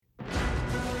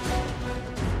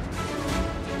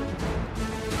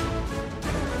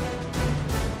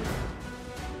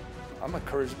I'm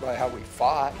encouraged by how we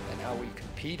fought and how we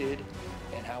competed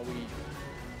and how we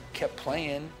kept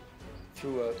playing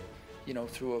through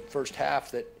a first half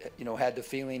that, had the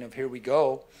feeling of here we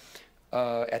go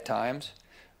at times.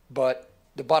 But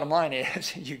the bottom line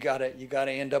is you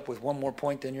gotta end up with one more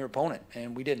point than your opponent,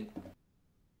 and we didn't.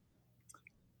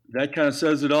 That kind of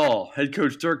says it all. Head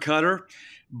coach Dirk Koetter,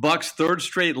 Bucs' third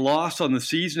straight loss on the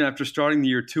season after starting the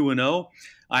year 2-0.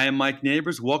 I am Mike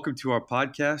Nabors. Welcome to our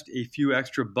podcast, A Few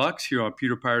Extra Bucs, here on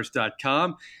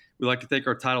pewterpirates.com. We'd like to thank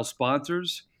our title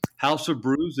sponsors, House of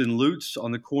Brews and Lutz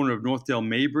on the corner of Northdale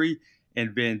Mabry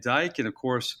and Van Dyke, and of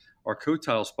course, our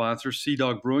co-title sponsor, Sea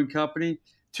Dog Brewing Company.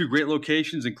 Two great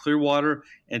locations in Clearwater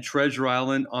and Treasure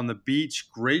Island on the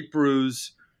beach. Great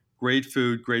brews, great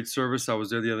food, great service. I was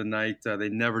there the other night. They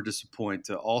never disappoint.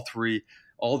 All three,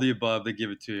 all the above, they give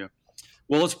it to you.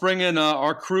 Well, let's bring in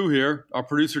our crew here, our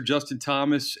producer, Justin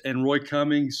Thomas and Roy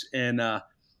Cummings. And,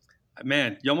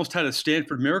 man, you almost had a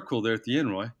Stanford miracle there at the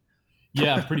end, Roy.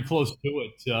 Yeah, pretty close to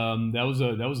it. That was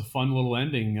a fun little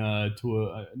ending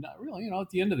to not really, at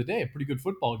the end of the day, a pretty good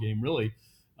football game, really.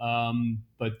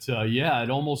 But it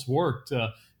almost worked.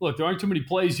 Look, there aren't too many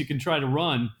plays you can try to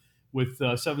run with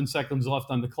 7 seconds left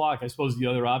on the clock. I suppose the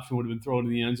other option would have been throw it in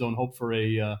the end zone, hope for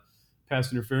a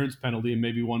pass interference penalty, and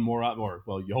maybe one more,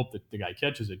 you hope that the guy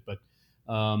catches it. But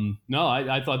no,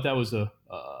 I thought that was a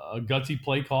gutsy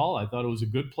play call. I thought it was a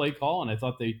good play call, and I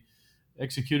thought they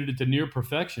executed it to near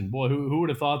perfection. Boy, who would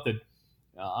have thought that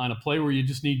on a play where you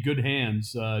just need good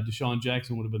hands, Deshaun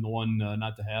Jackson would have been the one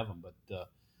not to have him. But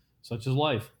such is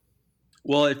life.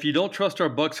 Well, if you don't trust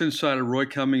our Bucs insider, Roy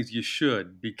Cummings, you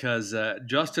should, because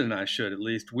Justin and I should, at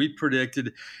least. We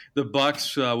predicted the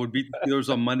Bucs would beat the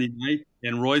Steelers on Monday night,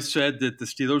 and Roy said that the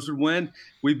Steelers would win.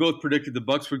 We both predicted the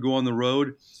Bucs would go on the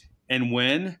road and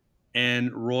win.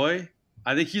 And Roy,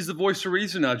 I think he's the voice of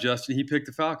reason now, Justin. He picked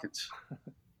the Falcons.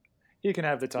 He can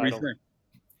have the title. What do you think?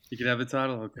 He can have the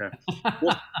title? Okay.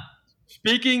 Well,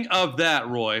 speaking of that,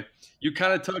 Roy, you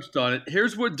kind of touched on it.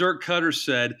 Here's what Dirk Koetter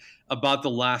said about the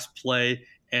last play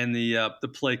and the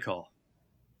play call.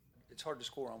 It's hard to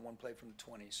score on one play from the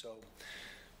 20. So,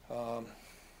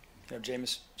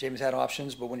 Jameis had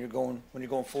options, but when you're going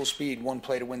full speed, one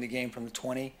play to win the game from the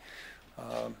 20,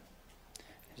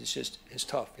 it's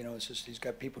tough. It's just he's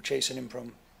got people chasing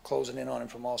him closing in on him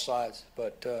from all sides.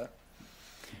 But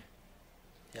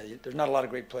there's not a lot of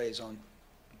great plays on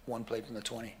one play from the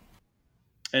 20.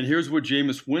 And here's what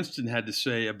Jameis Winston had to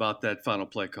say about that final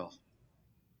play call.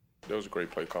 That was a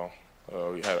great play call.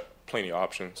 We had plenty of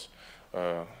options.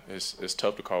 It's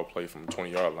tough to call a play from the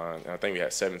 20-yard line. And I think we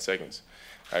had 7 seconds,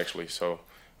 actually. So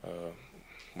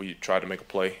we tried to make a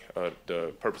play.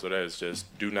 The purpose of that is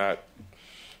just do not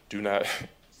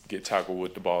get tackled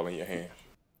with the ball in your hand.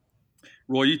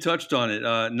 Roy, you touched on it.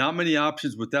 Not many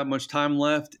options with that much time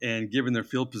left and given their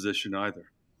field position either.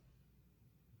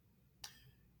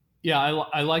 Yeah,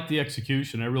 I like the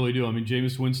execution. I really do. I mean,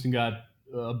 Jameis Winston got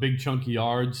a big chunk of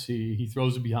yards. He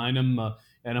throws it behind him.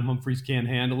 Adam Humphries can't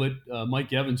handle it.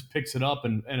 Mike Evans picks it up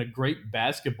and a great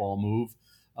basketball move.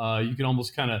 You can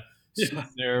almost kind of sit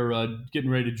there getting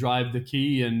ready to drive the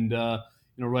key and,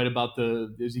 right about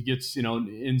as he gets,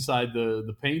 inside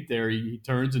the paint there, he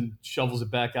turns and shovels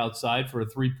it back outside for a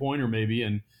 3-pointer maybe.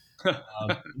 And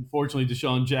unfortunately,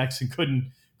 Deshaun Jackson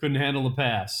couldn't handle the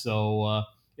pass. So,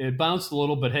 it bounced a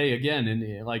little, but hey, again,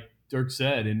 and like Dirk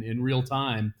said, in real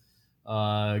time,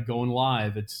 going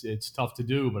live, it's tough to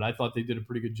do. But I thought they did a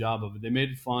pretty good job of it. They made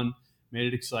it fun, made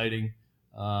it exciting.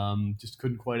 Just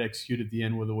couldn't quite execute at the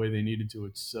end with the way they needed to.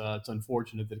 It's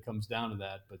unfortunate that it comes down to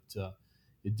that, but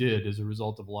it did as a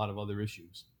result of a lot of other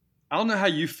issues. I don't know how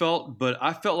you felt, but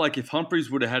I felt like if Humphries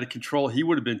would have had control, he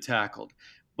would have been tackled.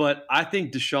 But I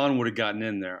think Deshaun would have gotten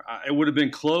in there. It would have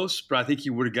been close, but I think he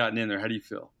would have gotten in there. How do you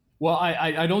feel? Well,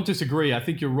 I don't disagree. I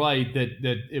think you're right that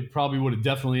it probably would have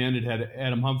definitely ended had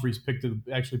Adam Humphries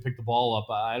actually picked the ball up.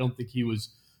 I don't think he was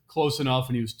close enough,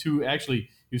 and he was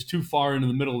too far into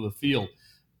the middle of the field.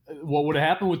 What would have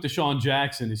happened with Deshaun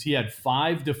Jackson is he had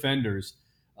 5 defenders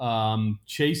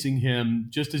chasing him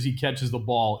just as he catches the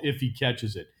ball, if he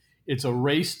catches it. It's a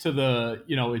race to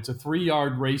it's a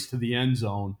 3-yard race to the end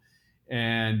zone,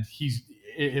 and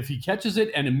if he catches it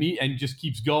and just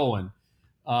keeps going.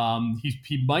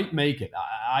 He might make it.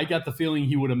 I got the feeling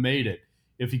he would have made it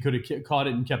if he could have caught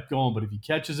it and kept going. But if he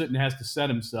catches it and has to set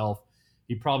himself,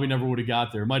 he probably never would have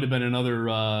got there. It might have been another,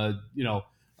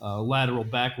 lateral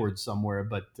backwards somewhere.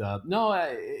 But no,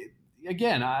 I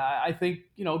think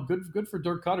good for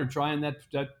Dirk Koetter trying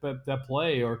that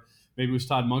play, or maybe it was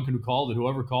Todd Monken who called it.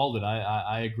 Whoever called it,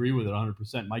 I agree with it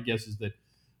 100%. My guess is that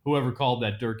whoever called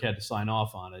that, Dirk had to sign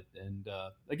off on it. And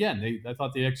again, I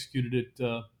thought they executed it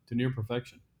to to near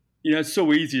perfection. It's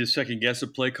so easy to second guess a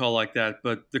play call like that,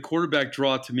 but the quarterback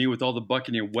draw, to me, with all the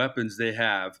Buccaneer weapons they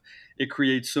have, it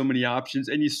creates so many options.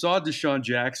 And you saw Deshaun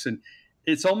Jackson.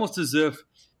 It's almost as if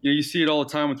you see it all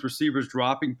the time with receivers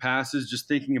dropping passes, just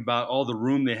thinking about all the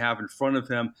room they have in front of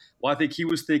him. Well, I think he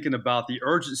was thinking about the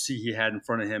urgency he had in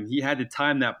front of him. He had to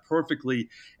time that perfectly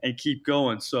and keep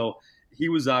going. So he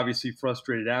was obviously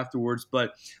frustrated afterwards.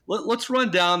 But let's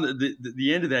run down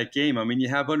the end of that game. I mean, you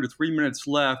have under 3 minutes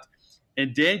left.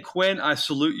 And Dan Quinn, I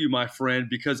salute you, my friend,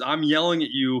 because I'm yelling at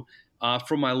you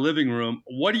from my living room.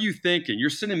 What are you thinking? You're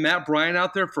sending Matt Bryant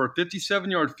out there for a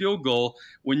 57-yard field goal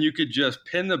when you could just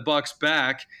pin the Bucs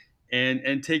back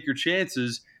and take your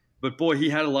chances. But, boy, he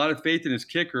had a lot of faith in his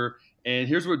kicker. And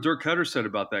here's what Dirk Koetter said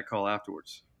about that call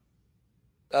afterwards.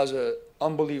 That was an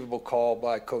unbelievable call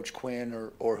by Coach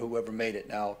Quinn or whoever made it.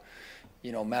 Now,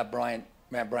 Matt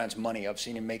Bryant's money. I've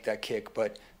seen him make that kick,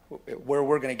 but where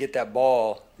we're going to get that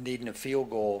ball, needing a field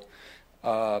goal,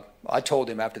 I told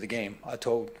him after the game. I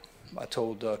told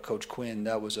Coach Quinn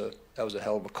that was a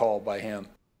hell of a call by him.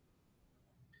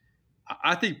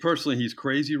 I think personally he's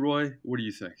crazy, Roy. What do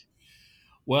you think?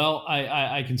 Well,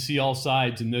 I can see all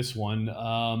sides in this one.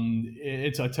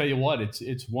 I tell you what,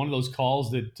 it's one of those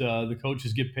calls that the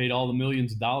coaches get paid all the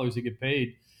millions of dollars they get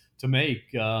paid to make.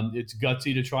 It's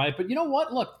gutsy to try it, but you know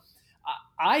what? Look,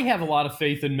 I have a lot of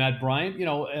faith in Matt Bryant.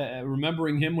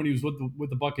 Remembering him when he was with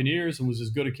the Buccaneers and was as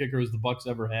good a kicker as the Bucs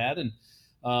ever had, and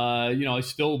I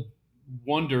still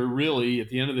wonder, really, at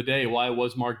the end of the day, why it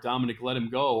was Mark Dominic let him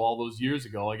go all those years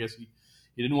ago. I guess he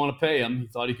didn't want to pay him. He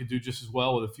thought he could do just as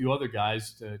well with a few other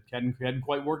guys. Hadn't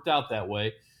quite worked out that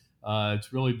way.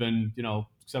 It's really been,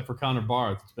 except for Connor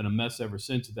Barth, it's been a mess ever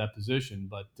since at that position.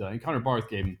 But and Connor Barth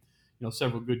gave him,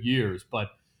 several good years. But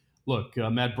look,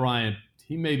 Matt Bryant,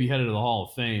 he may be headed to the Hall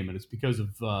of Fame, and it's because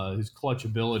of his clutch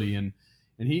ability. And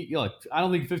he, I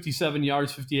don't think 57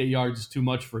 yards, 58 yards is too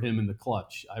much for him in the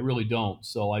clutch. I really don't.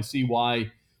 So I see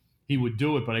why he would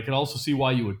do it, but I could also see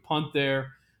why you would punt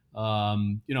there.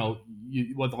 The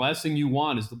last thing you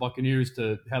want is the Buccaneers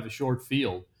to have a short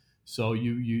field. So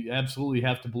you absolutely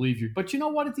have to believe you. But you know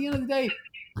what? At the end of the day,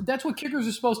 that's what kickers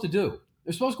are supposed to do.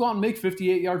 They're supposed to go out and make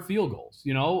 58-yard field goals,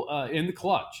 in the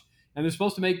clutch. And they're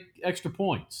supposed to make extra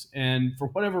points. And for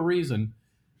whatever reason,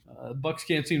 Bucs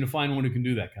can't seem to find one who can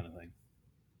do that kind of thing.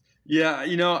 Yeah,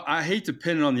 I hate to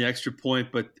pin it on the extra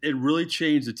point, but it really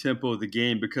changed the tempo of the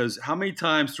game, because how many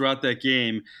times throughout that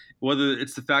game, whether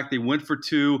it's the fact they went for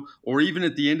two or even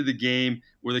at the end of the game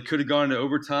where they could have gone into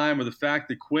overtime, or the fact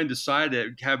that Quinn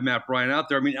decided to have Matt Bryant out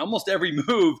there, I mean, almost every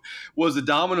move was a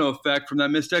domino effect from that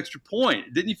missed extra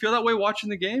point. Didn't you feel that way watching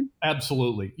the game?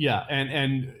 Absolutely, yeah.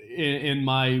 And in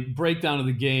my breakdown of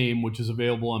the game, which is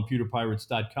available on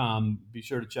pewterpirates.com, be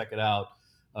sure to check it out.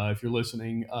 If you're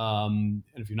listening, and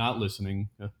if you're not listening,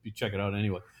 you check it out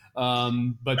anyway.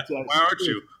 But why aren't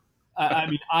you?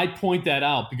 I point that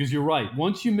out because you're right.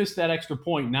 Once you miss that extra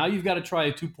point, now you've got to try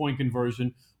a 2-point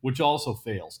conversion, which also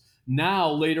fails. Now,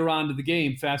 later on to the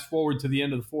game, fast forward to the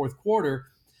end of the fourth quarter,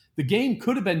 the game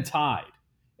could have been tied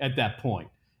at that point.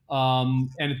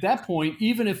 And at that point,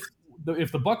 even if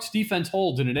the Bucs defense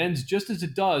holds and it ends just as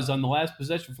it does on the last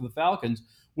possession for the Falcons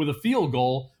with a field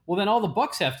goal, well, then all the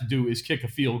Bucs have to do is kick a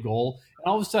field goal. And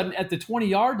all of a sudden, at the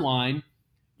 20-yard line,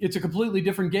 it's a completely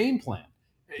different game plan.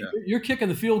 Yeah. You're kicking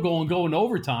the field goal and going to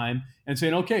overtime and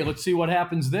saying, okay, let's see what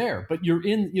happens there. But you're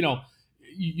in,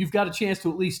 you've got a chance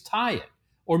to at least tie it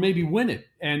or maybe win it.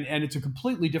 And it's a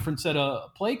completely different set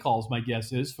of play calls, my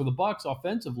guess is, for the Bucs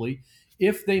offensively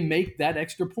if they make that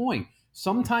extra point.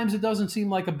 Sometimes it doesn't seem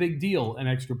like a big deal, an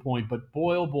extra point, but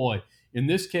boy, oh boy, in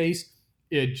this case,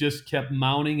 it just kept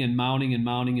mounting and mounting and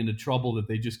mounting into trouble that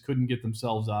they just couldn't get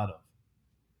themselves out of.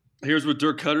 Here's what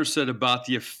Dirk Koetter said about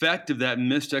the effect of that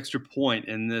missed extra point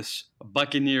in this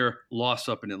Buccaneer loss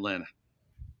up in Atlanta.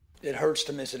 It hurts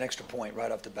to miss an extra point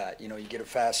right off the bat. You get a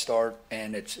fast start,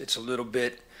 and it's a little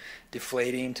bit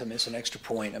deflating to miss an extra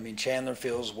point. I mean, Chandler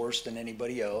feels worse than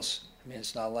anybody else. I mean,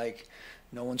 it's not like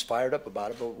no one's fired up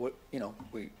about it, but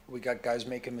we got guys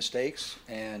making mistakes,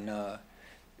 and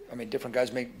different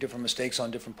guys make different mistakes on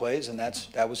different plays, and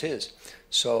that was his.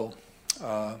 So,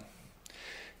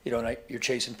 you're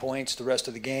chasing points the rest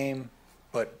of the game,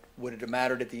 but would it have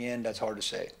mattered at the end? That's hard to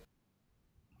say.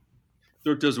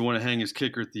 Dirk doesn't want to hang his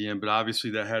kicker at the end, but obviously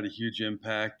that had a huge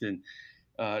impact and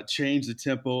changed the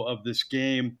tempo of this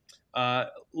game.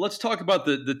 Let's talk about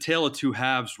the tale of two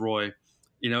halves, Roy.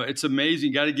 It's amazing.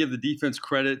 You got to give the defense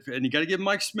credit, and you got to give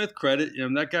Mike Smith credit.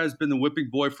 That guy's been the whipping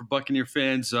boy for Buccaneer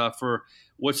fans for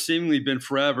what's seemingly been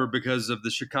forever because of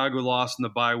the Chicago loss and the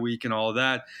bye week and all of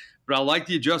that. But I like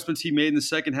the adjustments he made in the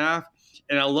second half,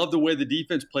 and I love the way the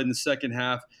defense played in the second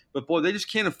half. But boy, they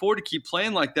just can't afford to keep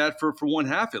playing like that for one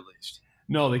half at least.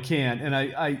 No, they can't. And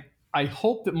I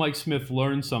hope that Mike Smith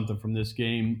learned something from this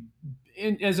game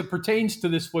as it pertains to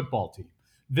this football team,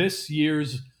 this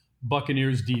year's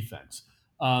Buccaneers defense.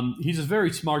 He's a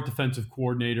very smart defensive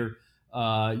coordinator.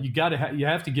 You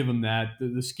have to give him that.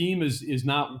 The scheme is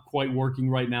not quite working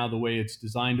right now the way it's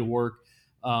designed to work.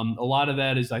 A lot of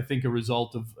that is, I think, a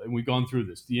result of, and we've gone through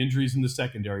this, the injuries in the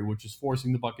secondary, which is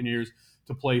forcing the Buccaneers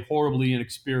to play horribly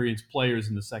inexperienced players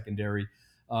in the secondary.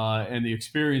 And the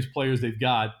experienced players they've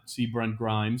got, see Brent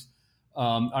Grimes,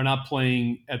 are not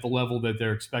playing at the level that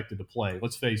they're expected to play.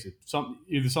 Let's face it,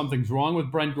 either something's wrong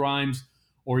with Brent Grimes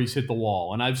or he's hit the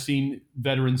wall. And I've seen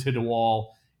veterans hit a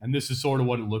wall, and this is sort of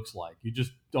what it looks like. You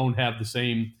just don't have the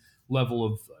same level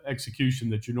of execution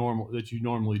that you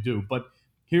normally do. But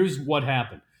here's what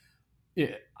happened.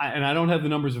 And I don't have the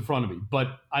numbers in front of me,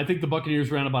 but I think the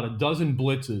Buccaneers ran about a dozen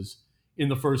blitzes in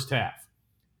the first half.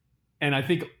 And I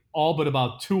think all but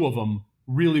about two of them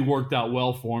really worked out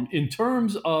well for them in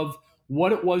terms of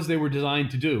what it was they were designed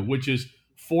to do, which is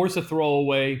force a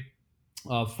throwaway,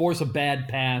 force a bad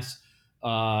pass,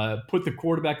 put the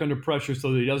quarterback under pressure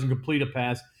so that he doesn't complete a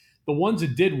pass. The ones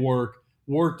that did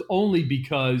worked only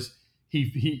because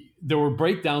there were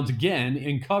breakdowns again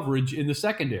in coverage in the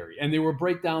secondary, and there were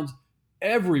breakdowns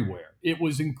everywhere. It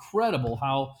was incredible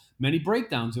how many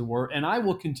breakdowns there were, and I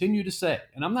will continue to say,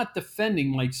 and I'm not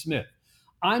defending Mike Smith,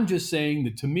 I'm just saying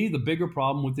that to me the bigger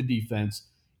problem with the defense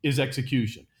is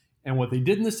execution. And what they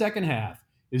did in the second half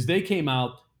is they came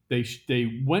out,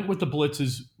 they went with the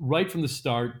blitzes right from the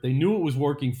start. They knew it was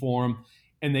working for them,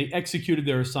 and they executed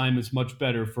their assignments much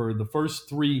better for the first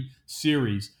three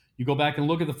series. You go back and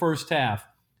look at the first half,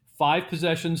 5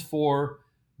 possessions for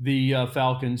the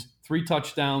Falcons, 3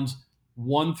 touchdowns,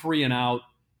 1 3-and-out,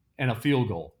 and a field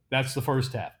goal. That's the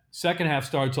first half. Second half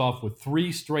starts off with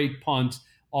 3 straight punts.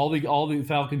 All the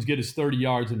Falcons get is 30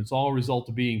 yards, and it's all a result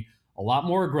of being a lot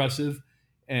more aggressive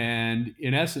and,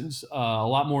 in essence, a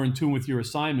lot more in tune with your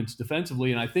assignments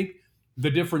defensively. And I think the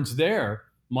difference there,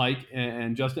 Mike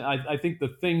and Justin, I think the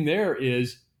thing there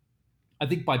is, I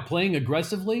think by playing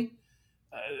aggressively,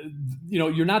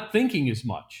 you're not thinking as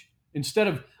much. Instead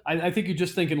of, I think you're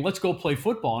just thinking, let's go play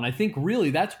football. And I think really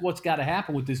that's what's got to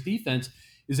happen with this defense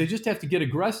is they just have to get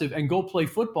aggressive and go play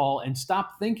football and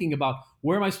stop thinking about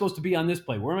where am I supposed to be on this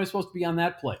play? Where am I supposed to be on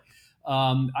that play?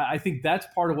 I think that's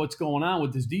part of what's going on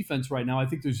with this defense right now. I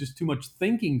think there's just too much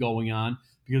thinking going on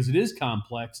because it is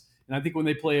complex. And I think when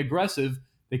they play aggressive,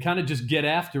 they kind of just get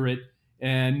after it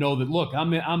and know that, look, I'm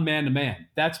man to man.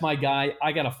 That's my guy.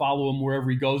 I got to follow him wherever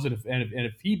he goes. And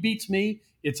if he beats me,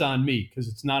 it's on me because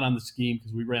it's not on the scheme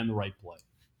because we ran the right play.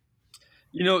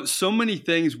 So many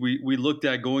things we looked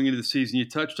at going into the season. You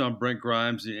touched on Brent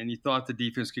Grimes, and you thought the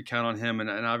defense could count on him, and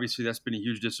obviously that's been a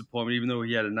huge disappointment, even though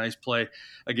he had a nice play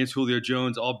against Julio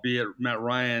Jones, albeit Matt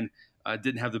Ryan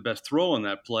didn't have the best throw on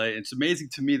that play. It's amazing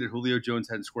to me that Julio Jones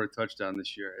hadn't scored a touchdown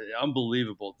this year.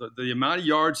 Unbelievable. The amount of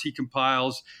yards he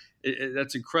compiles,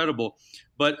 that's incredible.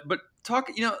 But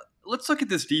let's look at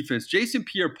this defense. Jason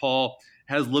Pierre-Paul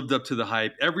has lived up to the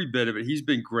hype, every bit of it. He's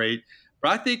been great.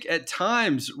 But I think at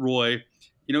times, Roy,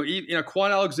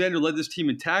 Quan Alexander led this team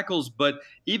in tackles, but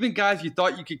even guys you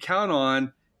thought you could count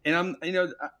on, and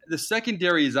the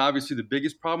secondary is obviously the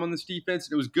biggest problem on this defense.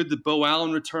 And it was good that Bo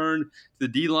Allen returned to the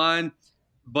D-line,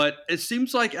 but it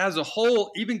seems like as a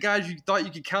whole, even guys you thought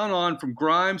you could count on, from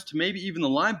Grimes to maybe even the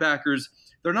linebackers,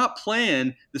 they're not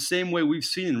playing the same way we've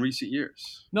seen in recent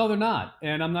years. No, they're not,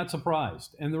 and I'm not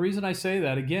surprised. And the reason I say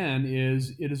that, again,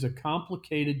 is it is a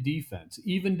complicated defense.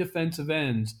 Even defensive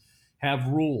ends have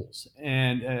rules,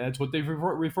 and that's what they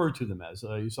refer to them as.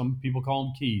 Some people call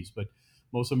them keys, but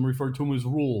most of them refer to them as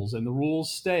rules. And the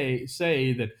rules say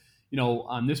that,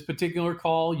 on this particular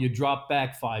call, you drop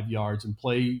back 5 yards and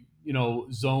play,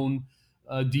 zone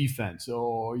defense,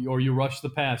 or you rush the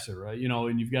passer,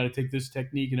 and you've got to take this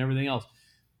technique and everything else.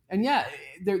 And yeah,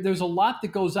 there's a lot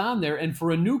that goes on there. And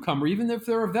for a newcomer, even if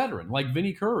they're a veteran like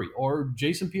Vinny Curry or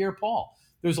Jason Pierre-Paul,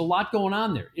 there's a lot going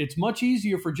on there. It's much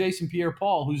easier for Jason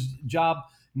Pierre-Paul, whose job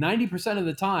 90% of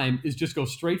the time is just go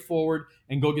straight forward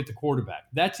and go get the quarterback.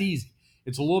 That's easy.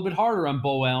 It's a little bit harder on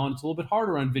Bo Allen. It's a little bit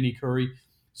harder on Vinny Curry.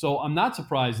 So I'm not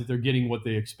surprised that they're getting what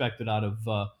they expected out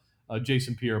of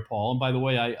Jason Pierre-Paul. And by the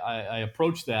way, I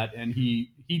approached that, and he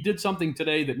did something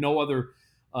today that no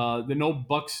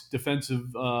Bucs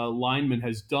defensive lineman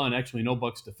has done. Actually, no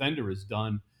Bucs defender has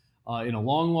done in a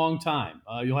long, long time.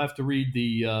 You'll have to read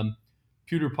the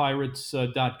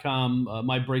pewterpirates.com,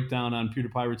 my breakdown on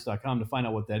pewterpirates.com to find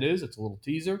out what that is. It's a little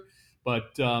teaser.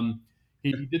 But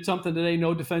He did something today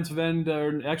no defensive end,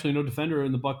 or actually no defender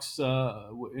in the Bucs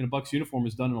in a Bucs uniform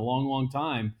has done in a long, long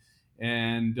time.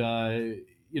 And,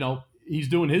 he's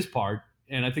doing his part.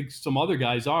 And I think some other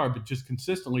guys are, but just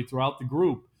consistently throughout the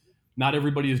group, not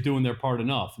everybody is doing their part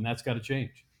enough, and that's got to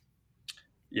change.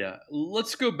 Yeah,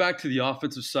 let's go back to the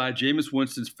offensive side. Jameis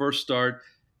Winston's first start,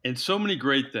 and so many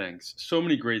great things.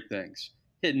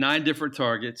 Hit 9 different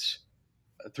targets,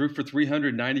 threw for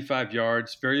 395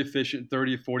 yards, very efficient,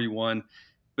 30 of 41.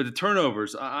 But the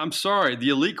turnovers, I'm sorry, the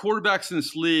elite quarterbacks in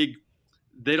this league,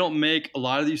 they don't make a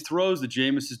lot of these throws that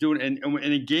Jameis is doing. And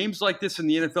in games like this in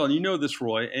the NFL, and you know this,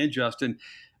 Roy and Justin,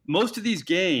 most of these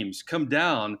games come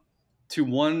down to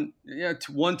one,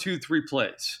 2, 3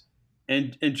 plays.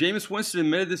 And Jameis Winston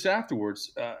admitted this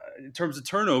afterwards. In terms of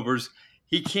turnovers,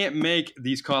 he can't make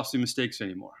these costly mistakes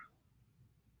anymore.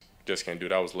 Just can't do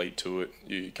it. I was late to it.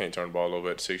 You can't turn the ball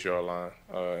over at the 6-yard line.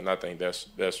 And I think that's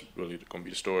really going to be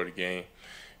the story of the game.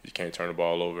 You can't turn the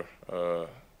ball over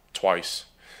twice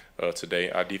today.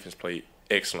 Our defense played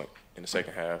excellent in the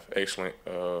second half. Excellent.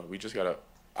 We just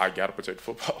I got to protect the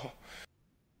football.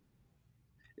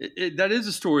 That is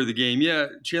the story of the game. Yeah,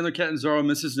 Chandler Catanzaro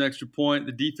misses an extra point.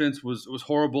 The defense was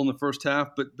horrible in the first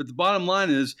half. But the bottom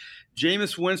line is,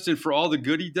 Jameis Winston, for all the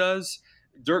good he does,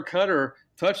 Dirk Koetter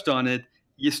touched on it,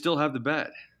 you still have the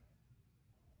bad.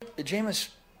 Jameis,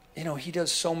 he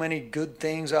does so many good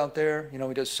things out there. He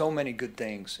does so many good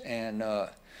things. And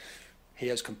he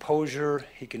has composure.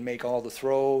 He can make all the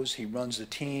throws. He runs the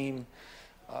team.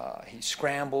 He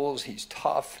scrambles. He's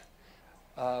tough.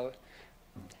 But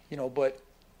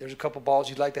there's a couple balls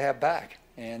you'd like to have back,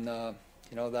 and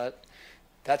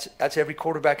that's every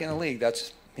quarterback in the league.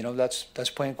 That's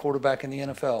playing quarterback in the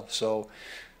NFL. So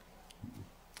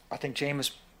I think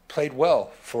Jameis played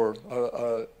well for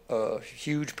a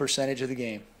huge percentage of the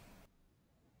game.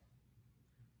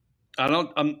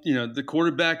 The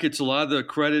quarterback gets a lot of the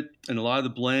credit and a lot of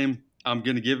the blame. I'm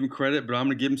going to give him credit, but I'm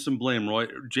going to give him some blame, Roy.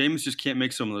 Jameis just can't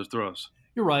make some of those throws.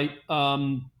 You're right.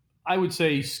 I would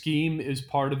say scheme is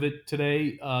part of it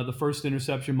today. The first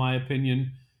interception, in my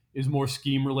opinion, is more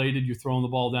scheme related. You're throwing the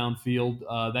ball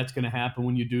downfield. That's going to happen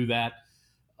when you do that.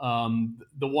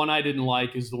 The one I didn't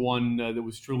like is the one that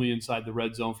was truly inside the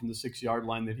red zone from the 6-yard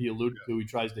line that he alluded to. He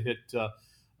tries to hit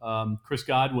Chris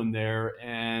Godwin there,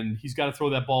 and he's got to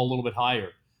throw that ball a little bit higher,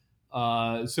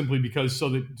 simply because so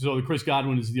that Chris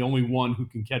Godwin is the only one who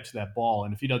can catch that ball,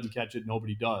 and if he doesn't catch it,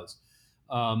 nobody does.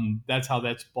 That's how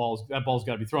that ball's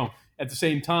got to be thrown. At the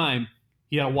same time,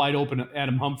 he had a wide open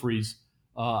Adam Humphries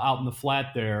out in the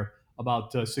flat there,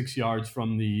 about 6 yards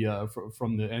from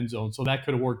the end zone. So that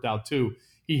could have worked out too.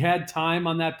 He had time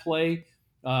on that play.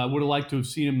 Would have liked to have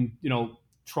seen him,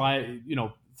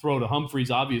 throw to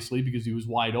Humphries, obviously, because he was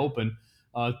wide open.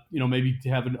 Maybe to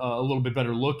have a little bit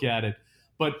better look at it.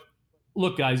 But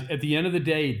look, guys, at the end of the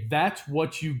day, that's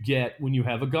what you get when you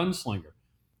have a gunslinger.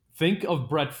 Think of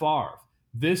Brett Favre.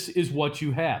 This is what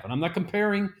you have. And I'm not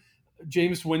comparing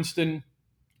Jameis Winston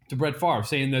to Brett Favre,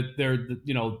 saying that they're,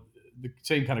 the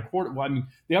same kind of quarterback. Well, I mean,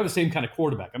 they are the same kind of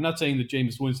quarterback. I'm not saying that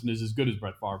Jameis Winston is as good as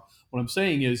Brett Favre. What I'm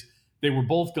saying is they were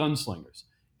both gunslingers.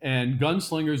 And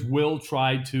gunslingers will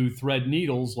try to thread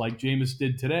needles like Jameis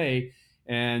did today.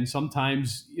 And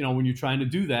sometimes, when you're trying to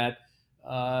do that,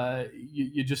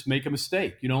 you just make a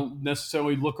mistake. You don't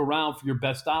necessarily look around for your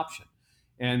best option.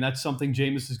 And that's something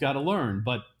Jameis has got to learn.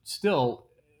 But still,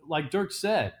 like Dirk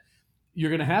said, you're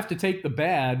going to have to take the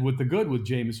bad with the good with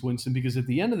Jameis Winston, because at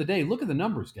the end of the day, look at the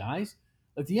numbers, guys.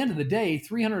 At the end of the day,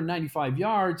 395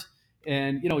 yards,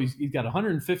 and he's got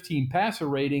 115 passer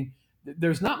rating.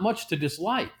 There's not much to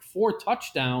dislike. 4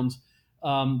 touchdowns.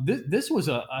 This was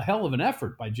a hell of an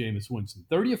effort by Jameis Winston.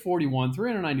 30 of 41,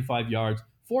 395 yards,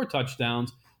 4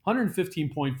 touchdowns,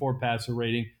 115.4 passer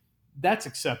rating. That's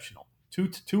exceptional. Two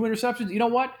interceptions. You know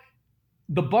what?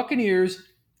 The Buccaneers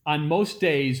on most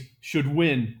days should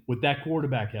win with that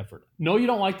quarterback effort. No, you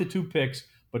don't like the 2 picks,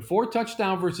 but 4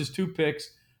 touchdown versus 2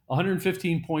 picks,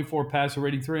 115.4 passer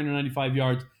rating, 395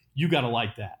 yards. You got to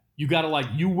like that.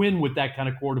 You win with that kind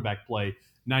of quarterback play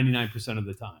 99% of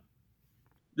the time.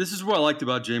 This is what I liked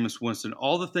about Jameis Winston.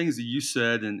 All the things that you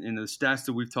said and the stats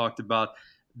that we've talked about,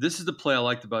 this is the play I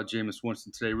liked about Jameis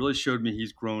Winston today. It really showed me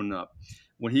he's grown up.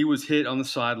 When he was hit on the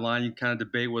sideline, you kind of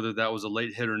debate whether that was a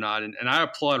late hit or not. And I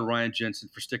applaud Ryan Jensen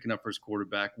for sticking up for his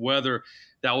quarterback, whether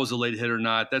that was a late hit or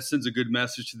not. That sends a good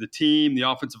message to the team, the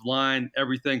offensive line,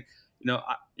 everything.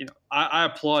 I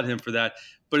applaud him for that.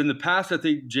 But in the past, I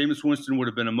think Jameis Winston would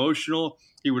have been emotional.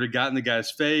 He would have gotten the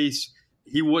guy's face.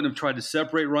 He wouldn't have tried to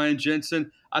separate Ryan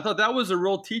Jensen. I thought that was a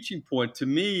real teaching point. To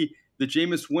me, that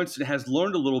Jameis Winston has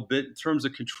learned a little bit in terms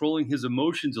of controlling his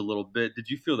emotions a little bit.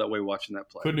 Did you feel that way watching that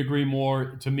play? Couldn't agree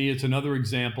more. To me, it's another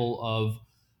example of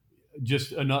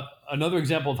just another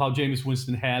example of how Jameis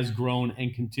Winston has grown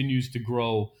and continues to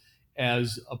grow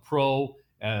as a pro,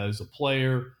 as a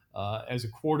player, as a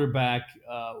quarterback.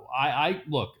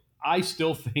 I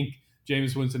still think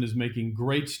Jameis Winston is making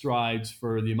great strides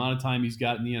for the amount of time he's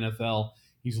got in the NFL.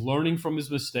 He's learning from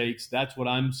his mistakes. That's what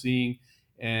I'm seeing.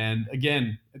 And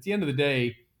again, at the end of the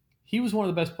day, he was one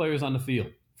of the best players on the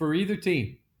field for either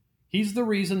team. He's the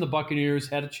reason the Buccaneers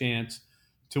had a chance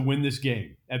to win this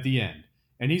game at the end.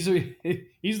 And he's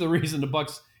the reason the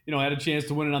Bucs, had a chance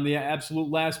to win it on the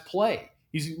absolute last play.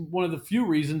 He's one of the few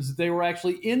reasons that they were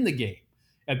actually in the game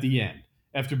at the end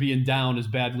after being down as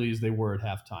badly as they were at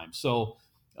halftime. So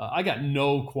I got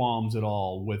no qualms at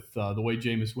all with the way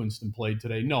Jameis Winston played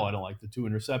today. No, I don't like the 2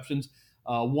 interceptions.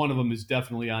 One of them is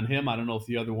definitely on him. I don't know if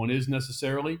the other one is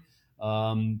necessarily.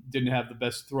 Didn't have the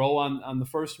best throw on the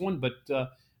first one, but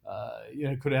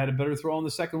could have had a better throw on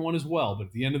the second one as well. But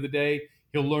at the end of the day,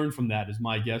 he'll learn from that, is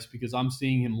my guess, because I'm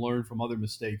seeing him learn from other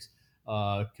mistakes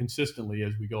consistently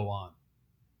as we go on.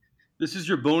 This is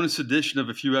your bonus edition of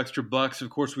A Few Extra Bucs.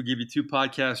 Of course, we give you 2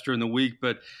 podcasts during the week,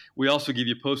 but we also give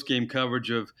you post-game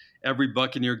coverage of every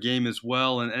Buccaneer game as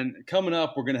well. And coming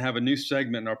up, we're going to have a new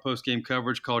segment in our post-game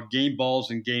coverage called Game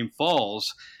Balls and Game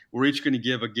Falls. We're each going to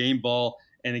give a game ball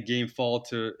and a game fall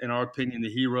to, in our opinion, the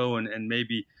hero and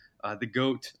maybe the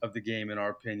GOAT of the game, in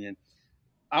our opinion.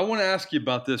 I want to ask you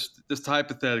about this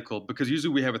hypothetical, because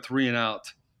usually we have a 3 and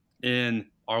out in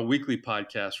our weekly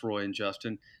podcast, Roy and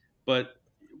Justin. But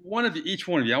each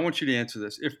one of you, I want you to answer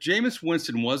this. If Jameis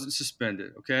Winston wasn't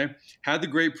suspended, okay, had the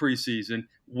great preseason,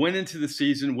 went into the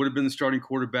season, would have been the starting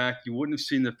quarterback, you wouldn't have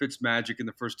seen the Fitz magic in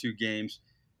the first 2 games,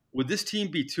 would this team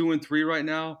be 2-3 right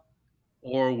now,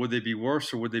 or would they be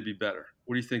worse, or would they be better?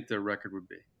 What do you think their record would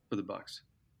be for the Bucs?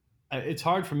 It's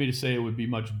hard for me to say it would be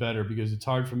much better, because it's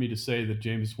hard for me to say that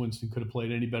Jameis Winston could have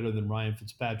played any better than Ryan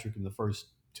Fitzpatrick in the first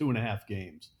 2.5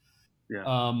 games. Yeah.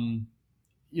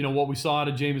 What we saw out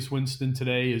of Jameis Winston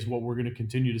today is what we're going to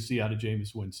continue to see out of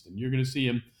Jameis Winston. You're going to see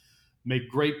him make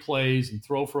great plays and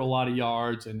throw for a lot of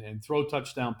yards and throw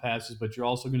touchdown passes, but you're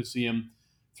also going to see him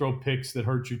throw picks that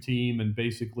hurt your team and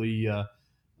basically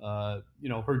hurt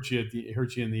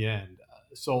you in the end.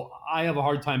 So I have a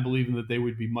hard time believing that they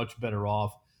would be much better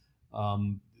off.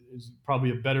 There's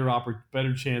probably a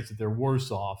better chance that they're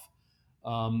worse off.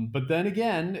 But then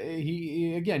again,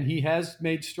 he has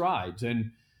made strides,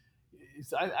 and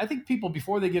I think people,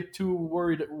 before they get too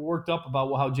worked up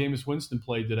about how Jameis Winston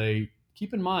played today,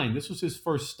 keep in mind this was his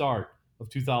first start of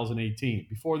 2018.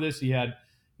 Before this, he had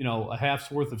a half's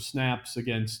worth of snaps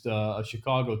against a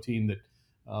Chicago team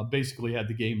that basically had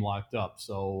the game locked up.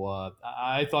 So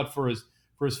I thought for his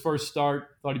first start,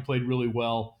 thought he played really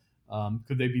well.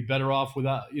 Could they be better off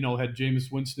without, had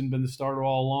Jameis Winston been the starter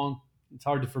all along? It's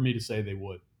hard for me to say they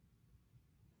would.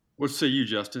 What say you,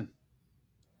 Justin?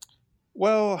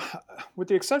 Well, with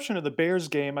the exception of the Bears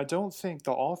game, I don't think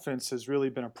the offense has really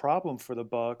been a problem for the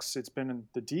Bucs. It's been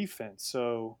the defense.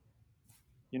 So,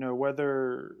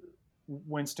 whether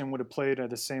Winston would have played at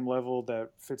the same level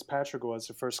that Fitzpatrick was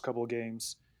the first couple of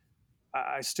games,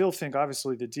 I still think,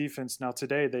 obviously, the defense. Now,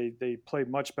 today they played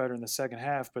much better in the second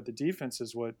half, but the defense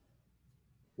is what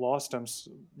lost them,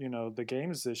 the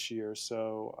games this year.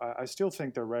 So I still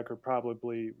think their record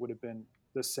probably would have been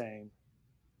the same.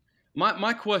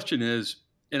 My question is,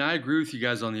 and I agree with you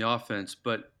guys on the offense,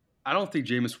 but I don't think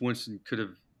Jameis Winston could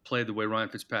have played the way Ryan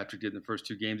Fitzpatrick did in the first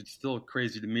 2 games. It's still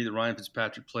crazy to me that Ryan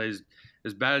Fitzpatrick plays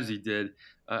as bad as he did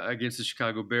against the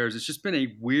Chicago Bears. It's just been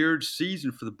a weird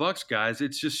season for the Bucs, guys.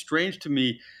 It's just strange to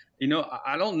me.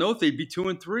 I don't know if they'd be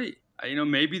 2-3.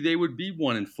 Maybe they would be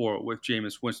 1-4 with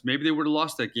Jameis Winston. Maybe they would have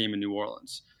lost that game in New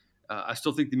Orleans. I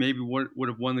still think they maybe would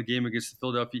have won the game against the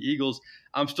Philadelphia Eagles.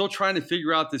 I'm still trying to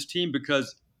figure out this team,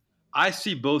 because I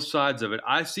see both sides of it.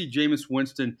 I see Jameis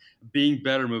Winston being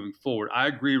better moving forward. I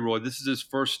agree, Roy. This is his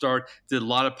first start. Did a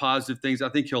lot of positive things. I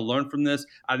think he'll learn from this.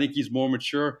 I think he's more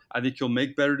mature. I think he'll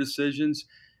make better decisions.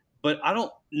 But I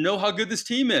don't know how good this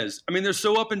team is. I mean, they're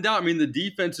so up and down. I mean, the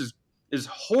defense is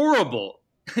horrible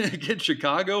against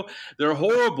Chicago. They're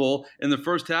horrible in the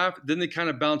first half. Then they kind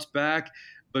of bounce back.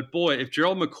 But, boy, if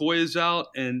Gerald McCoy is out,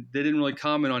 and they didn't really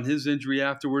comment on his injury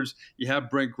afterwards, you have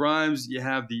Brent Grimes, you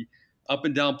have the up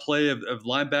and down play of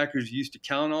linebackers you used to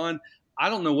count on. I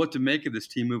don't know what to make of this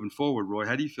team moving forward, Roy.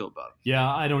 How do you feel about it? Yeah,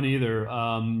 I don't either.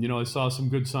 I saw some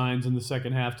good signs in the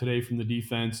second half today from the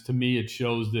defense. To me, it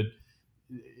shows that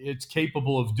it's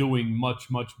capable of doing much,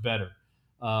 much better.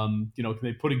 Can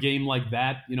they put a game like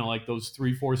that, like those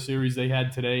 3-4 series they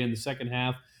had today in the second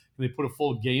half, can they put a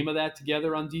full game of that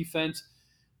together on defense,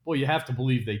 boy, you have to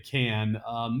believe they can.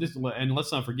 And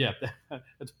let's not forget,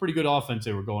 that's a pretty good offense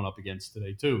they were going up against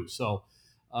today too. So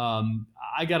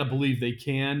I got to believe they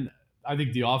can. I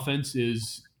think the offense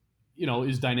is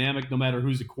dynamic no matter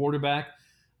who's the quarterback.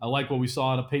 I like what we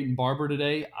saw out of Peyton Barber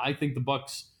today. I think the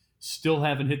Bucs still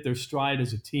haven't hit their stride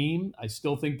as a team. I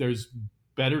still think there's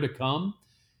better to come,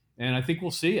 and I think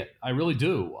we'll see it. I really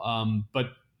do.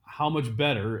 But how much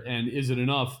better, and is it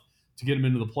enough to get them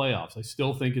into the playoffs? I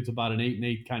still think it's about an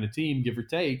 8-8 kind of team, give or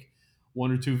take,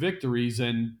 1 or 2 victories.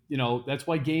 And, that's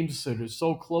why games are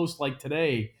so close like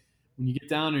today. When you get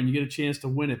down there and you get a chance to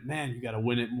win it, man, you got to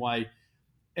win it. And why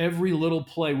every little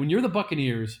play, when you're the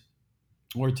Buccaneers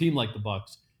or a team like the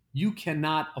Bucs, you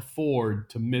cannot afford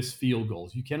to miss field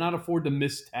goals. You cannot afford to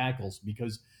miss tackles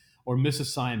or miss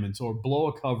assignments or blow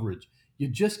a coverage. You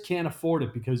just can't afford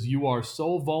it because you are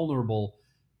so vulnerable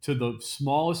to the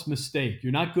smallest mistake.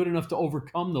 You're not good enough to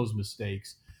overcome those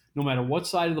mistakes, no matter what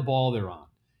side of the ball they're on.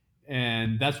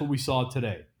 And that's what we saw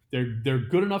today. They're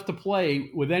good enough to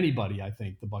play with anybody, I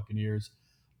think, the Buccaneers,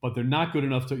 but they're not good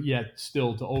enough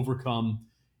to overcome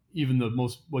even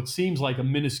what seems like a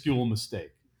minuscule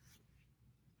mistake.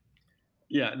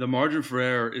 Yeah, the margin for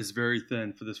error is very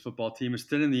thin for this football team. It's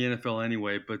thin in the NFL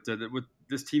anyway, but with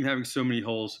this team having so many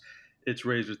holes, it's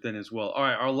razor thin as well. All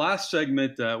right, our last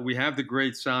segment, we have the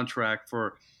great soundtrack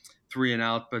for 3 and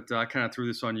Out, but I kind of threw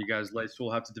this on you guys late, so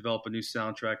we'll have to develop a new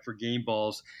soundtrack for game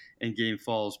balls and game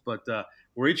falls. But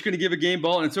we're each going to give a game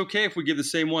ball, and it's okay if we give the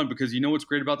same one because you know what's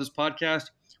great about this podcast?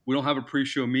 We don't have a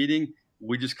pre-show meeting.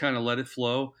 We just kind of let it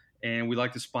flow, and we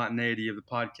like the spontaneity of the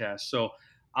podcast. So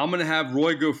I'm going to have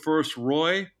Roy go first.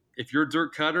 Roy, if you're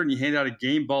Dirk Koetter and you hand out a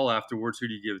game ball afterwards, who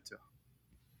do you give it to?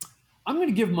 I'm going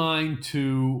to give mine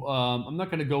to I'm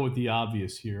not going to go with the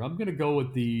obvious here. I'm going to go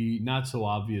with the not so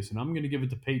obvious, and I'm going to give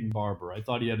it to Peyton Barber. I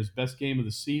thought he had his best game of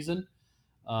the season.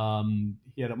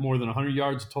 He had more than 100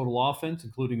 yards of total offense,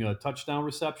 including a touchdown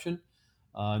reception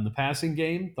in the passing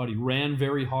game. Thought he ran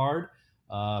very hard,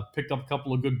 picked up a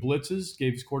couple of good blitzes,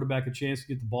 gave his quarterback a chance to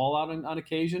get the ball out on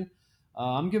occasion.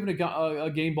 I'm giving a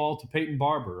game ball to Peyton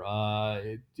Barber.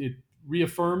 It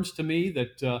reaffirms to me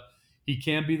that he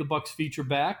can be the Bucs feature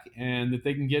back and that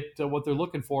they can get what they're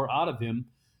looking for out of him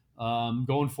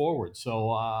going forward.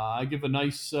 So I give a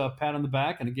nice pat on the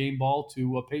back and a game ball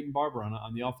to Peyton Barber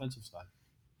on the offensive side.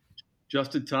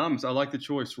 Justin Thomas. I like the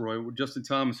choice, Roy. Justin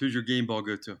Thomas, who's your game ball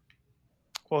go to?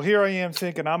 Well, here I am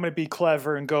thinking I'm going to be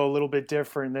clever and go a little bit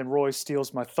different, and then Roy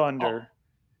steals my thunder. Oh.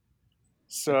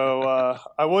 So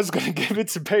I was going to give it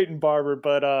to Peyton Barber,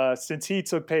 but since he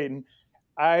took Peyton,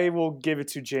 I will give it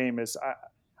to Jameis.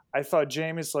 I thought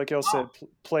Jameis, like El said,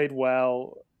 played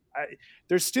well.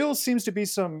 There still seems to be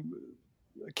some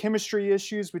chemistry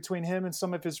issues between him and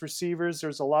some of his receivers.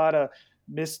 There's a lot of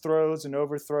missed throws and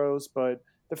overthrows, but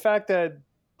the fact that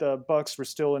the Bucs were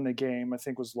still in the game, I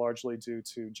think, was largely due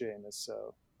to Jameis.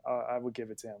 So I would give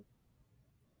it to him.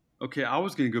 Okay, I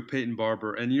was going to go Peyton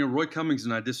Barber. And, Roy Cummings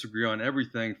and I disagree on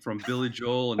everything from Billy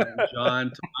Joel and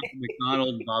John to Michael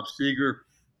McDonald and Bob Seger.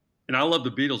 And I love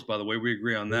the Beatles, by the way. We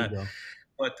agree on that.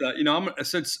 But,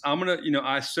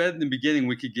 I said in the beginning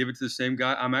we could give it to the same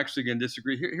guy. I'm actually going to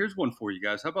disagree. Here's one for you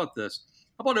guys. How about this?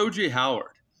 How about O.J.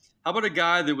 Howard? How about a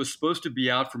guy that was supposed to be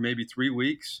out for maybe 3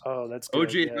 weeks? Oh, that's good.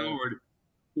 O.J. Howard,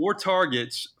 4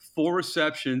 targets, 4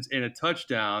 receptions, and a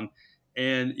touchdown.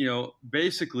 And,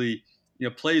 basically –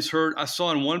 plays hurt. I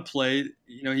saw in one play,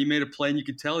 he made a play and you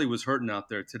could tell he was hurting out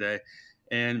there today.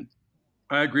 And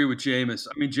I agree with Jameis.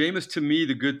 I mean, Jameis, to me,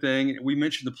 the good thing, we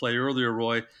mentioned the play earlier,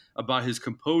 Roy, about his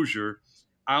composure.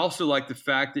 I also like the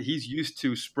fact that he's used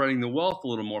to spreading the wealth a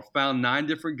little more. Found 9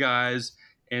 different guys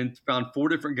and found 4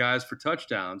 different guys for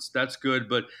touchdowns. That's good.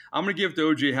 But I'm going to give it to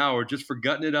O.J. Howard just for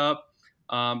gutting it up.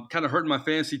 Kind of hurting my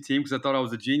fantasy team because I thought I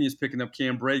was a genius picking up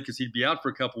Cam Brate because he'd be out for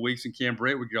a couple weeks and Cam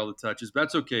Brate would get all the touches. But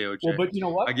that's okay, OJ. Well, but you know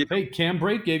what? Hey, Cam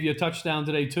Brate gave you a touchdown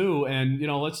today too, and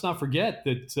let's not forget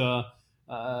that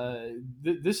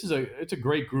it's a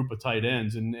great group of tight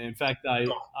ends. And in fact,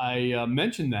 I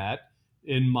mentioned that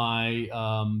in my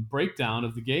breakdown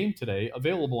of the game today,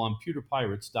 available on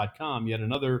pewterpirates.com. Yet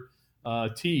another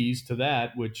tease to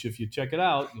that, which if you check it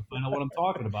out, you'll find out what I'm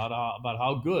talking about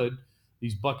how good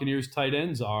these Buccaneers tight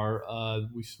ends are.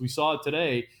 We saw it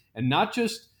today, and not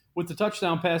just with the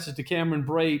touchdown passes to Cameron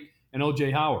Brate and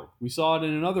O.J. Howard. We saw it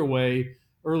in another way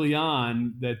early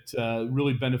on that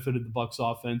really benefited the Bucs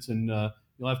offense, and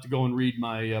you'll have to go and read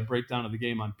my breakdown of the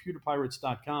game on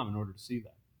pewterpirates.com in order to see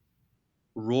that.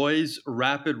 Roy's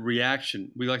rapid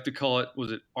reaction. We like to call it,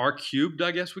 was it R cubed, I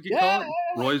guess we could call it?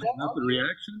 Roy's rapid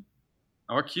reaction.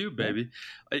 RQ, baby.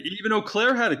 Even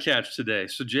Auclair had a catch today.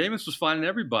 So Jameis was finding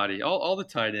everybody, all the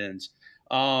tight ends.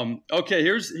 Okay,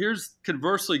 here's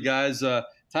conversely, guys.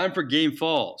 Time for game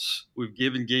falls. We've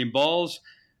given game balls.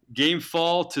 Game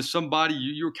fall to somebody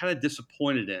you were kind of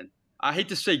disappointed in. I hate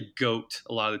to say GOAT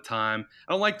a lot of the time.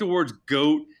 I don't like the words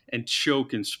GOAT and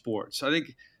choke in sports. I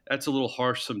think that's a little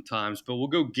harsh sometimes, but we'll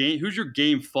go game. Who's your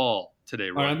game fall today,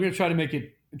 Roy? All right, I'm going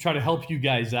to try to help you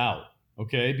guys out,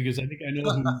 okay? Because I think I know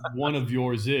who one of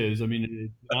yours is. I mean,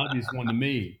 it's an obvious one to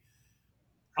me.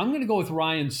 I'm going to go with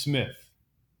Ryan Smith,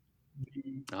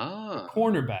 the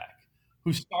cornerback,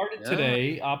 who started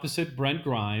today opposite Brent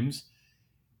Grimes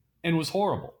and was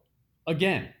horrible.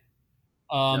 Again,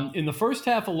 in the first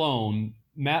half alone,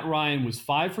 Matt Ryan was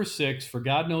 5 for 6 for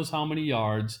God knows how many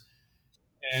yards.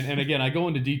 And again, I go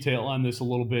into detail on this a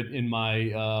little bit in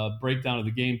my breakdown of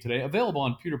the game today. Available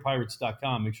on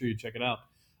pewterpirates.com. Make sure you check it out.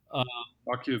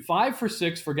 5 for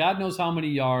 6 for God knows how many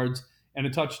yards and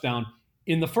a touchdown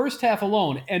in the first half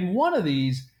alone. And one of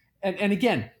these, and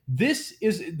again,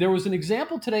 there was an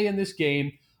example today in this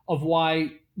game of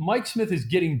why Mike Smith is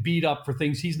getting beat up for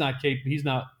things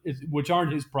which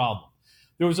aren't his problem.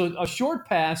 There was a short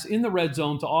pass in the red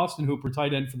zone to Austin Hooper,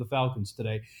 tight end for the Falcons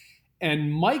today.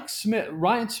 And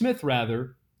Ryan Smith,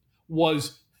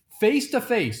 was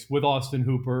face-to-face with Austin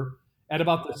Hooper at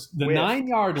about the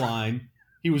 9-yard line.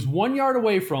 He was 1 yard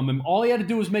away from him. All he had to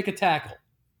do was make a tackle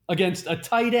against a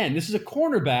tight end. This is a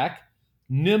cornerback,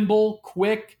 nimble,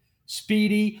 quick,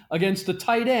 speedy, against a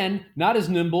tight end, not as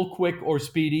nimble, quick, or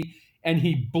speedy. And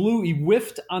he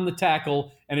whiffed on the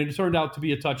tackle, and it turned out to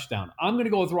be a touchdown. I'm going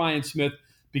to go with Ryan Smith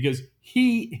because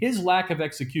his lack of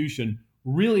execution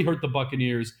really hurt the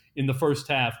Buccaneers in the first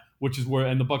half, and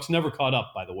the Bucs never caught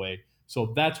up, by the way.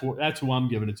 So that's who I'm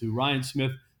giving it to. Ryan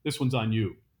Smith, this one's on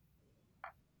you.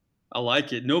 I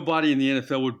like it. Nobody in the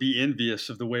NFL would be envious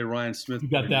of the way Ryan Smith. You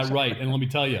got that right. And let me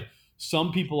tell you,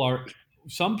 some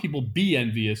people be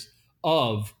envious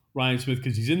of Ryan Smith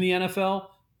because he's in the NFL,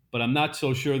 but I'm not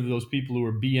so sure that those people who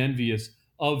are be envious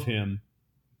of him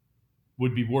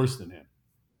would be worse than him.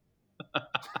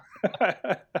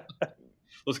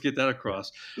 Let's get that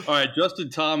across. All right, Justin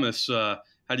Thomas, how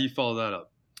do you follow that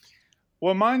up?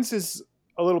 Well, mine's is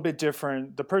a little bit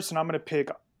different. The person I'm going to pick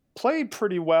played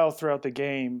pretty well throughout the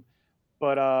game,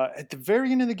 but at the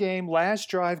very end of the game, last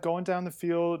drive, going down the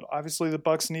field, obviously the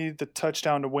Bucs needed the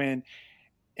touchdown to win,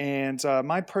 and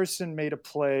my person made a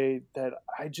play that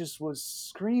I just was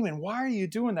screaming, why are you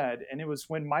doing that? And it was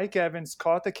when Mike Evans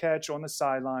caught the catch on the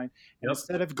sideline. And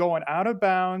instead of going out of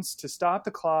bounds to stop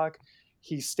the clock,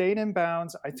 he stayed in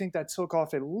bounds. I think that took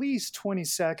off at least 20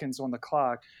 seconds on the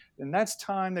clock. And that's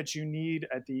time that you need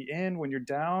at the end when you're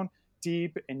down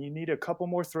deep and you need a couple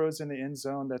more throws in the end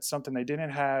zone. That's something they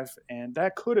didn't have. And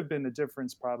that could have been the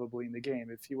difference probably in the game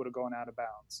if he would have gone out of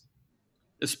bounds.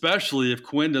 Especially if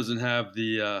Quinn doesn't have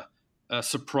the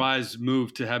surprise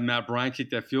move to have Matt Bryant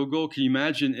kick that field goal. Can you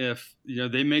imagine if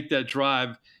they make that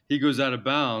drive, he goes out of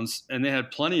bounds, and they had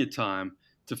plenty of time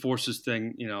to force this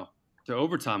thing, to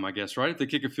overtime, I guess, right? If they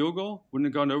kick a field goal, wouldn't it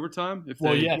have gone to overtime?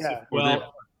 Well,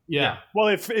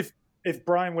 if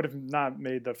Brian would have not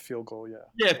made the field goal, yeah.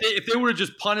 If they would have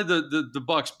just punted the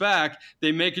Bucs back,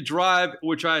 they make a drive,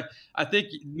 which I think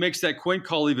makes that Quinn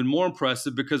call even more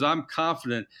impressive because I'm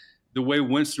confident the way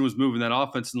Winston was moving that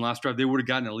offense in the last drive, they would have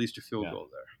gotten at least a field goal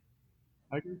there.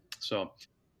 I agree. So,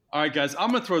 all right, guys, I'm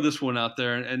going to throw this one out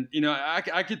there. And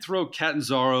I could throw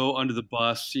Catanzaro under the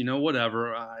bus,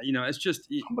 whatever. It's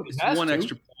just one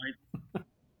extra point.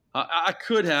 I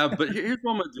could have, but here's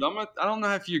what I'm going to do. I don't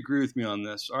know if you agree with me on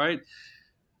this, all right?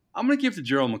 I'm going to give it to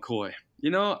Gerald McCoy,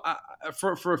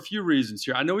 for a few reasons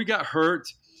here. I know he got hurt,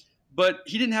 but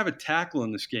he didn't have a tackle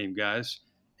in this game, guys.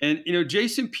 And,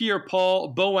 Jason Pierre-Paul,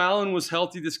 Bo Allen was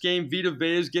healthy this game. Vita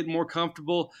Vea is getting more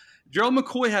comfortable. Gerald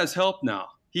McCoy has help now.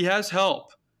 He has help.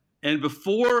 And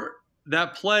before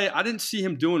that play, I didn't see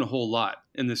him doing a whole lot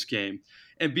in this game.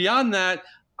 And beyond that,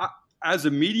 as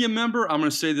a media member, I'm going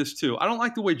to say this too. I don't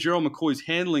like the way Gerald McCoy's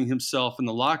handling himself in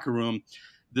the locker room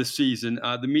this season.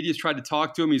 The media's tried to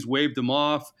talk to him. He's waved them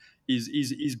off.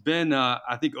 He's been,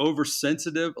 I think,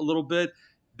 oversensitive a little bit.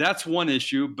 That's one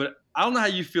issue. But I don't know how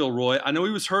you feel, Roy. I know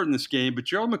he was hurt in this game, but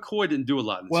Gerald McCoy didn't do a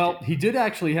lot in this game. He did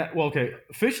actually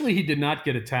officially he did not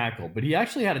get a tackle, but he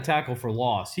actually had a tackle for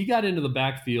loss. He got into the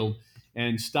backfield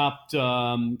and stopped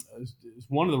one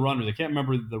of the runners. I can't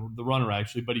remember the runner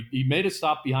actually, but he made a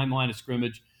stop behind the line of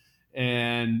scrimmage,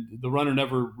 and the runner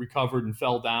never recovered and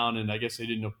fell down, and I guess they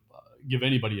didn't give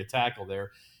anybody a tackle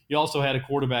there. He also had a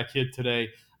quarterback hit today.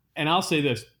 And I'll say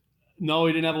this. No,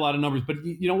 he didn't have a lot of numbers, but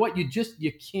you know what? You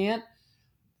can't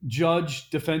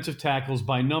judge defensive tackles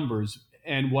by numbers.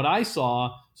 And what I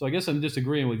saw, so I guess I'm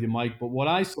disagreeing with you, Mike, but what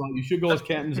I saw, you should go with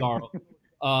Catanzaro.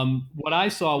 What I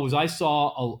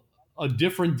saw a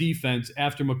different defense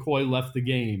after McCoy left the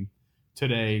game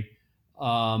today.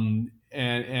 And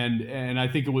I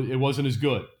think it wasn't as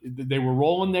good. They were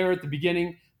rolling there at the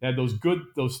beginning. They had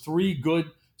those three good,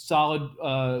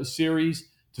 solid series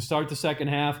to start the second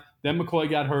half. Then McCoy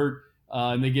got hurt,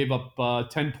 and they gave up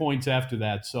 10 points after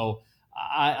that. So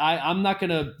I'm not going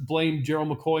to blame Gerald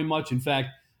McCoy much. In fact,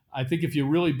 I think if you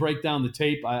really break down the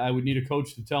tape, I would need a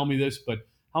coach to tell me this, but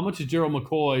how much is Gerald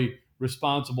McCoy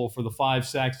responsible for the 5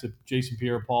 sacks that Jason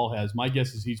Pierre-Paul has? My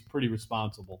guess is he's pretty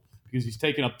responsible because he's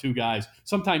taken up 2 guys,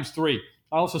 sometimes 3.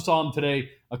 I also saw him today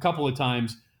a couple of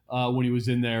times when he was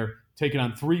in there taking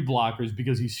on 3 blockers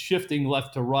because he's shifting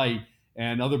left to right,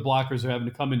 and other blockers are having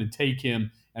to come in and take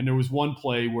him. And there was one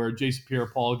play where Jason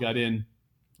Pierre-Paul got in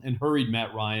and hurried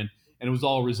Matt Ryan, and it was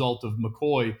all a result of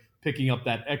McCoy picking up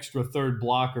that extra third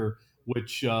blocker,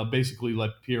 which basically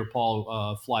let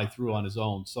Pierre-Paul fly through on his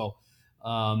own. So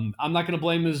I'm not going to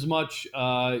blame him as much.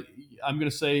 I'm going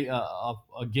to say a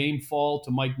game fall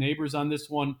to Mike Nabors on this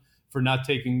one for not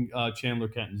taking Chandler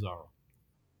Catanzaro.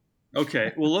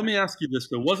 Okay, well, let me ask you this,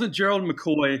 though. Wasn't Gerald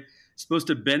McCoy supposed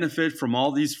to benefit from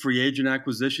all these free agent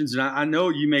acquisitions? And I know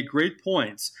you make great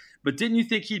points, but didn't you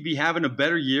think he'd be having a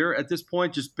better year at this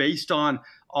point just based on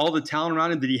all the talent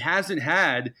around him that he hasn't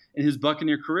had in his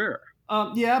Buccaneer career?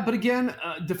 Yeah, but again,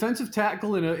 defensive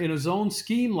tackle in a zone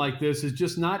scheme like this is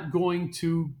just not going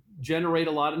to generate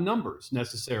a lot of numbers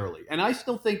necessarily. And I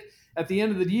still think at the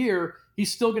end of the year, he's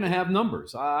still going to have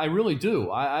numbers. I really do.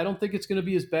 I don't think it's going to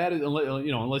be as bad as,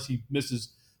 unless he misses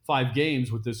 5 games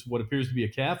with this what appears to be a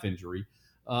calf injury.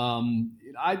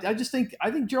 I think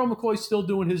Gerald McCoy's still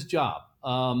doing his job.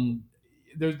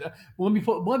 Let me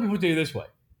put it to you this way: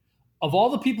 of all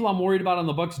the people I'm worried about on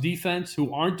the Bucs defense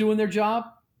who aren't doing their job,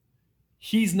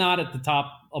 he's not at the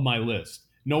top of my list.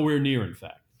 Nowhere near, in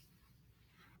fact.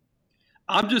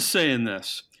 I'm just saying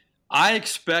this. I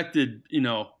expected,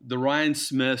 the Ryan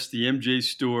Smiths, the MJ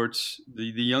Stewarts, the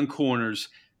young corners.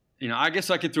 I guess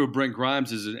I could throw Brent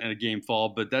Grimes as a game fall,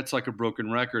 but that's like a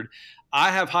broken record.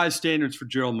 I have high standards for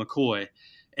Gerald McCoy.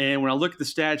 And when I look at the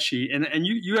stat sheet, and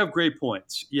you have great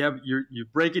points. You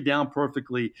break it down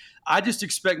perfectly. I just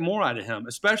expect more out of him,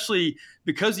 especially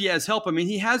because he has help. I mean,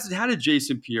 he hasn't had a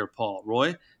Jason Pierre-Paul,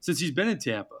 Roy, since he's been in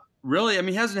Tampa. Really? I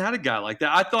mean, he hasn't had a guy like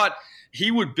that. I thought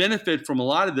he would benefit from a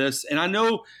lot of this. And I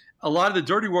know a lot of the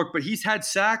dirty work, but he's had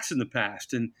sacks in the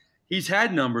past and he's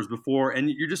had numbers before, and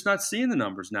you're just not seeing the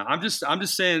numbers now. I'm just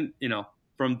saying,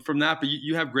 from that, but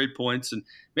you have great points, and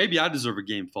maybe I deserve a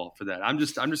game fault for that. I'm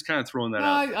just kind of throwing that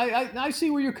out. I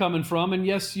see where you're coming from, and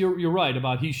yes, you're right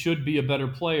about he should be a better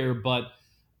player, but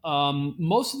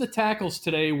most of the tackles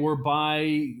today were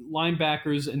by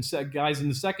linebackers and guys in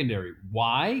the secondary.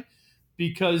 Why?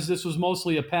 Because this was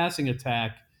mostly a passing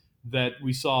attack that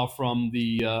we saw from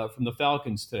the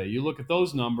Falcons today. You look at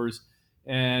those numbers,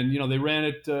 and they ran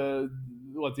it.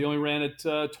 They only ran it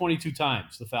 22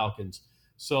 times, the Falcons.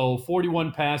 So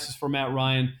 41 passes for Matt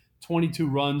Ryan, 22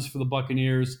 runs for the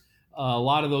Buccaneers. A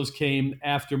lot of those came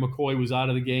after McCoy was out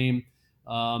of the game.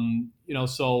 I'm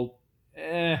not going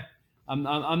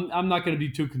to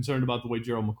be too concerned about the way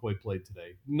Gerald McCoy played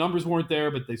today. Numbers weren't there,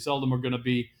 but they seldom are going to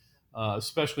be,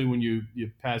 especially when you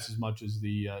pass as much as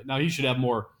the. Now he should have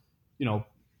more,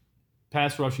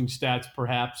 pass rushing stats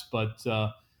perhaps, but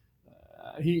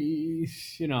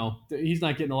he's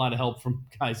not getting a lot of help from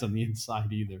guys on the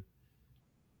inside either.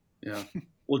 Yeah.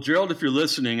 Well, Gerald, if you're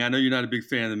listening, I know you're not a big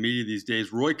fan of the media these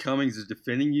days. Roy Cummings is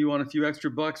defending you on a few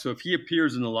extra bucks. So if he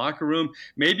appears in the locker room,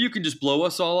 maybe you can just blow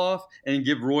us all off and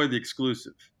give Roy the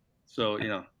exclusive. So,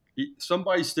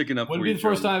 somebody's sticking up for you. Wouldn't be the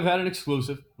first time I've had an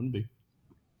exclusive. Wouldn't be.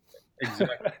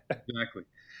 Exactly.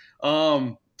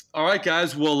 All right,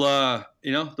 guys. Well,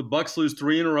 the Bucs lose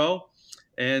 3 in a row,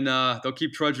 and they'll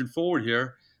keep trudging forward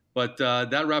here. But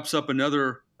that wraps up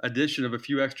another edition of A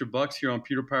Few Extra Bucs here on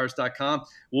PeterPirates.com.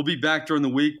 We'll be back during the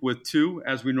week with 2,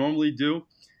 as we normally do.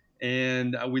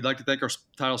 And we'd like to thank our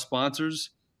title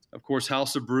sponsors, of course,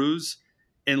 House of Brews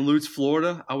in Lutz,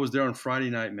 Florida. I was there on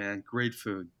Friday night, man. Great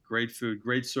food, great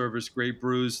service, great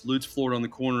brews. Lutz, Florida, on the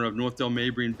corner of North Del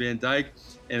Mabry and Van Dyke.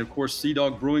 And, of course, Sea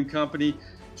Dog Brewing Company,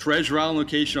 Treasure Island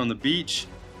location on the beach,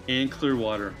 and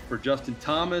Clearwater. For Justin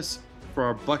Thomas, for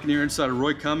our Buccaneer insider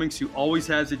Roy Cummings, who always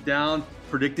has it down,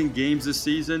 predicting games this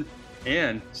season,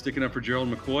 and sticking up for Gerald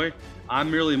McCoy.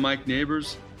 I'm merely Mike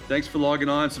Nabors. Thanks for logging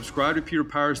on. Subscribe to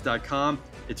PeterPirates.com.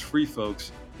 It's free,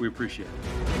 folks. We appreciate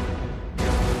it.